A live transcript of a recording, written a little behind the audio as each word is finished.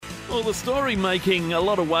Well, the story making a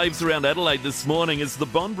lot of waves around Adelaide this morning is the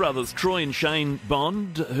Bond brothers, Troy and Shane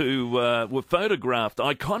Bond, who were photographed,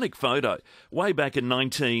 iconic photo, way back in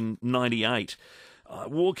 1998,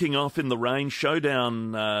 walking off in the rain,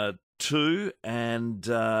 Showdown 2, and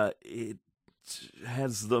it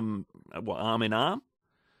has them arm in arm,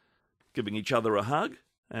 giving each other a hug,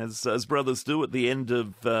 as brothers do at the end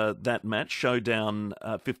of that match. Showdown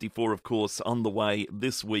 54, of course, on the way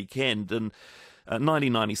this weekend. And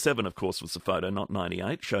 1997, of course, was the photo, not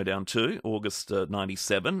 98. Showdown 2, August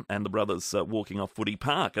 97, and the brothers walking off Footy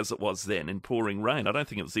Park, as it was then, in pouring rain. I don't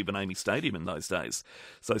think it was even Amy Stadium in those days.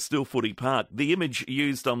 So still Footy Park. The image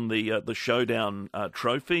used on the Showdown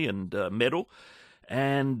trophy and medal,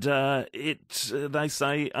 and they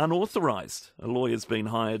say, unauthorised. A lawyer's been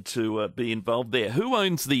hired to be involved there. Who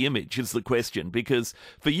owns the image is the question, because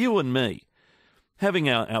for you and me, having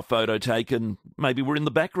our photo taken, maybe we're in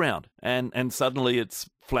the background and suddenly it's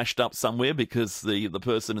flashed up somewhere because the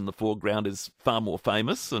person in the foreground is far more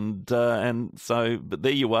famous, and so, but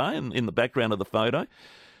there you are in the background of the photo,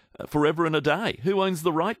 forever and a day. Who owns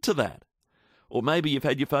the right to that? Or maybe you've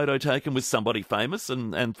had your photo taken with somebody famous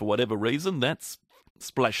and for whatever reason that's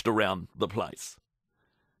splashed around the place.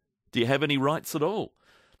 Do you have any rights at all?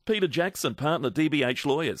 Peter Jackson, partner, DBH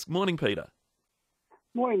Lawyers. Morning, Peter.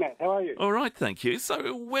 Morning, Matt. How are you? All right, thank you.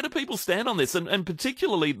 So where do people stand on this? And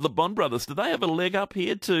particularly the Bond brothers, do they have a leg up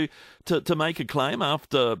here to make a claim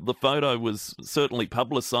after the photo was certainly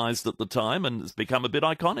publicised at the time and has become a bit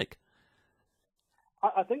iconic?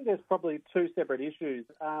 I think there's probably two separate issues.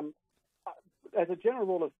 As a general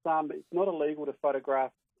rule of thumb, it's not illegal to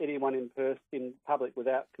photograph anyone in public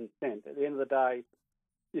without consent. At the end of the day,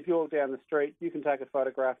 if you're down the street, you can take a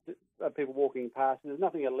photograph of people walking past. There's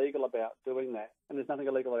nothing illegal about doing that, and there's nothing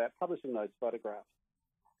illegal about publishing those photographs.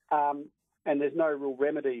 And there's no real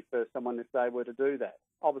remedy for someone if they were to do that.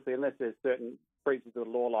 Obviously, unless there's certain breaches of the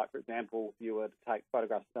law, like, for example, if you were to take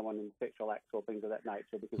photographs of someone in sexual acts or things of that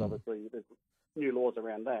nature, because obviously there's new laws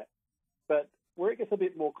around that. But where it gets a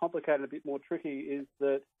bit more complicated, a bit more tricky, is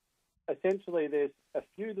that essentially there's a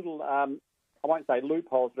few little I won't say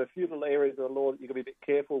loopholes, but a few little areas of the law that you've got to be a bit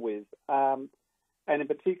careful with. And in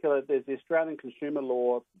particular, there's the Australian consumer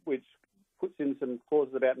law, which puts in some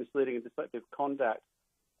clauses about misleading and deceptive conduct.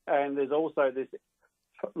 And there's also this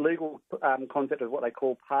legal concept of what they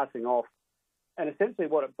call passing off. And essentially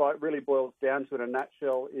what it really boils down to in a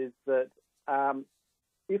nutshell is that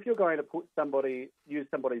if you're going to use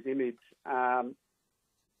somebody's image on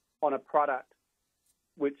a product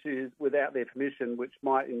which is without their permission, which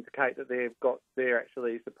might indicate that they're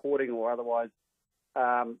actually supporting or otherwise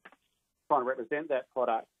trying to represent that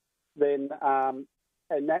product, then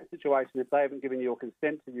in that situation, if they haven't given you your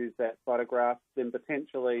consent to use that photograph, then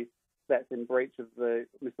potentially that's in breach of the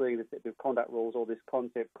misleading and deceptive conduct rules, or this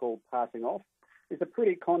concept called passing off. It's a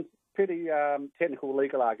pretty technical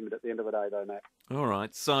legal argument at the end of the day, though, Matt. All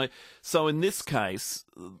right. So in this case,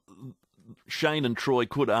 Shane and Troy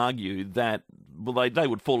could argue that they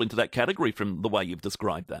would fall into that category from the way you've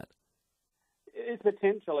described that. It's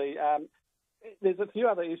potentially. There's a few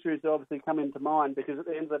other issues that obviously come into mind, because at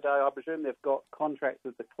the end of the day, I presume they've got contracts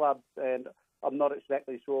with the clubs, and I'm not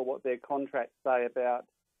exactly sure what their contracts say about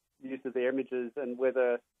the use of their images and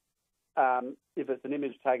whether, if it's an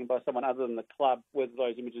image taken by someone other than the club, whether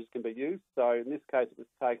those images can be used. So in this case, it was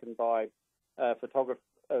taken by a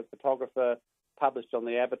photographer, published on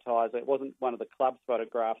the Advertiser. It wasn't one of the club's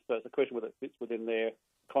photographs, so it's a question whether it fits within their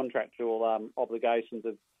contractual obligations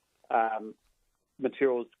of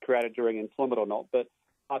materials created during employment or not. But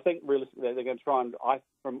I think realistically they're going to try and... I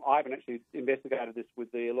haven't actually investigated this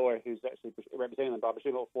with the lawyer who's actually representing them, but I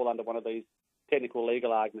presume it will fall under one of these technical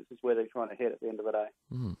legal arguments. Is where they're trying to head at the end of the day.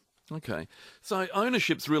 Mm. Okay, so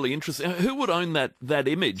ownership's really interesting. Who would own that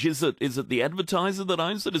image? Is it the advertiser that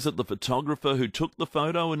owns it? Is it the photographer who took the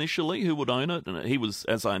photo initially? Who would own it? And he was,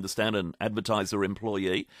 as I understand, an advertiser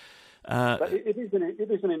employee. But if he's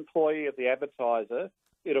an employee of the advertiser,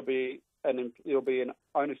 it'll be an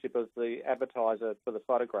ownership of the advertiser for the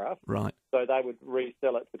photograph. Right. So they would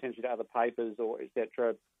resell it potentially to other papers or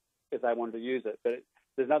etc. if they wanted to use it. But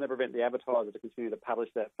there's nothing to prevent the advertiser to continue to publish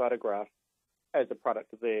that photograph as a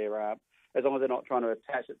product of their, as long as they're not trying to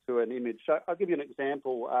attach it to an image. So I'll give you an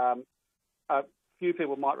example. A few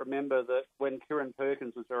people might remember that when Kieran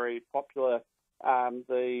Perkins was very popular,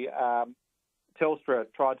 Telstra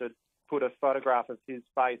tried to put a photograph of his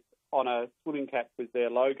face on a swimming cap with their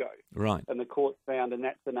logo. Right. And the court found in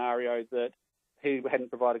that scenario that he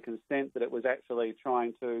hadn't provided consent, that it was actually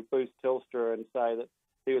trying to boost Telstra and say that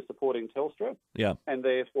he was supporting Telstra. Yeah. And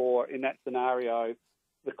therefore, in that scenario,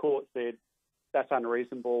 the court said that's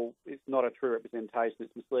unreasonable. It's not a true representation.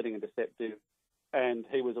 It's misleading and deceptive. And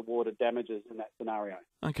he was awarded damages in that scenario.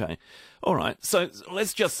 Okay. All right. So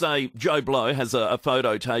let's just say Joe Blow has a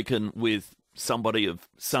photo taken with somebody of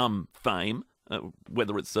some fame,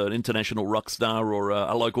 whether it's an international rock star or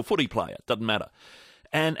a local footy player, doesn't matter.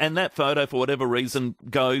 And that photo, for whatever reason,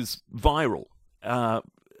 goes viral.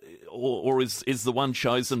 Or is the one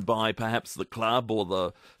chosen by perhaps the club or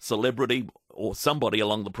the celebrity or somebody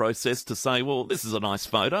along the process to say, well, this is a nice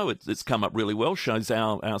photo, it's come up really well, shows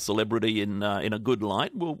our celebrity in a good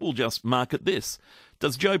light, we'll just market this.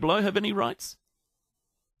 Does Joe Blow have any rights?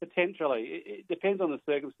 Potentially. It depends on the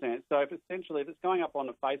circumstance. So if it's going up on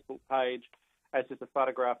a Facebook page as just a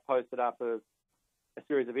photograph posted up of a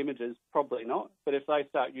series of images, probably not. But if they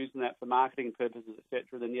start using that for marketing purposes,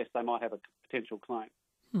 etc., then yes, they might have a potential claim.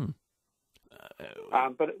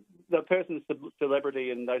 But the person's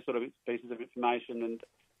celebrity and those sort of pieces of information and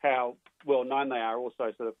how well known they are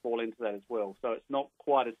also sort of fall into that as well. So it's not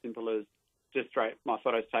quite as simple as just straight my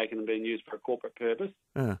photo's taken and being used for a corporate purpose,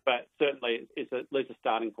 but certainly it's at least a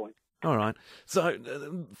starting point. All right. So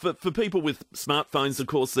for people with smartphones, of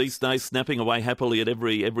course, these days, snapping away happily at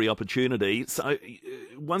every opportunity. So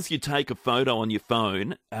once you take a photo on your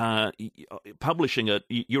phone, publishing it,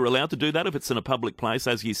 you're allowed to do that if it's in a public place,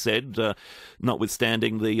 as you said,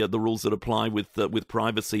 notwithstanding the rules that apply with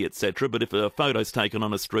privacy, etc. But if a photo's taken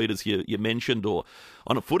on a street, as you mentioned, or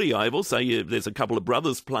on a footy oval, say there's a couple of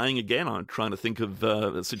brothers playing again, I'm trying to think of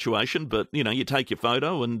a situation, but you take your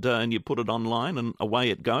photo and you put it online and away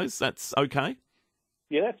it goes. That's okay?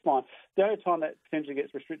 Yeah, that's fine. The only time that potentially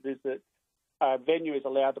gets restricted is that a venue is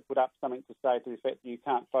allowed to put up something to say to the effect that you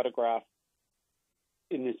can't photograph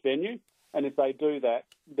in this venue, and if they do that,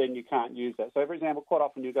 then you can't use that. So, for example, quite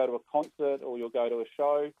often you go to a concert or you'll go to a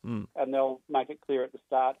show and they'll make it clear at the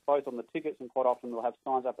start, both on the tickets, and quite often they'll have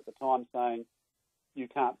signs up at the time saying you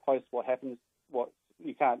can't post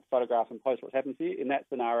you can't photograph and post what happens here. In that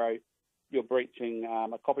scenario, you're breaching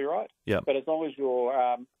a copyright. Yep. But as long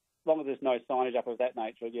as there's no signage up of that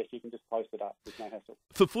nature, yes, you can just post it up. There's no hassle.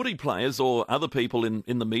 For footy players or other people in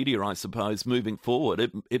the media, I suppose, moving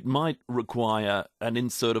forward, it might require an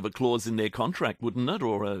insert of a clause in their contract, wouldn't it?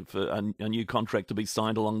 Or a new contract to be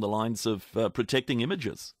signed along the lines of protecting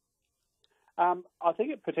images. I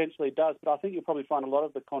think it potentially does, but I think you'll probably find a lot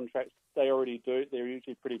of the contracts they already do. They're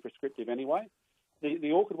usually pretty prescriptive anyway.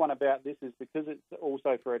 The awkward one about this is because it's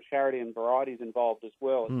also for a charity and varieties involved as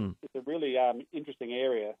well. It's a really interesting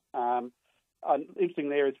area.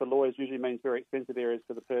 Interesting areas for lawyers usually means very expensive areas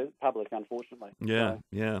for the public, unfortunately.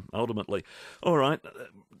 Yeah, ultimately. All right.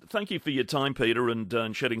 Thank you for your time, Peter,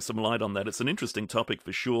 and shedding some light on that. It's an interesting topic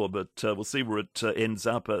for sure, but we'll see where it ends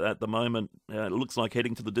up. At the moment, it looks like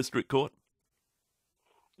heading to the district court.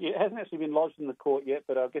 Yeah, it hasn't actually been lodged in the court yet,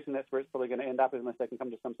 but I'm guessing that's where it's probably going to end up unless they can come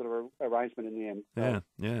to some sort of arrangement in the end. So.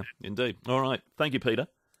 Yeah, indeed. All right. Thank you, Peter.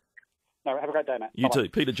 No, have a great day, mate. You too.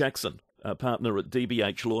 Peter Jackson, partner at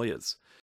DBH Lawyers.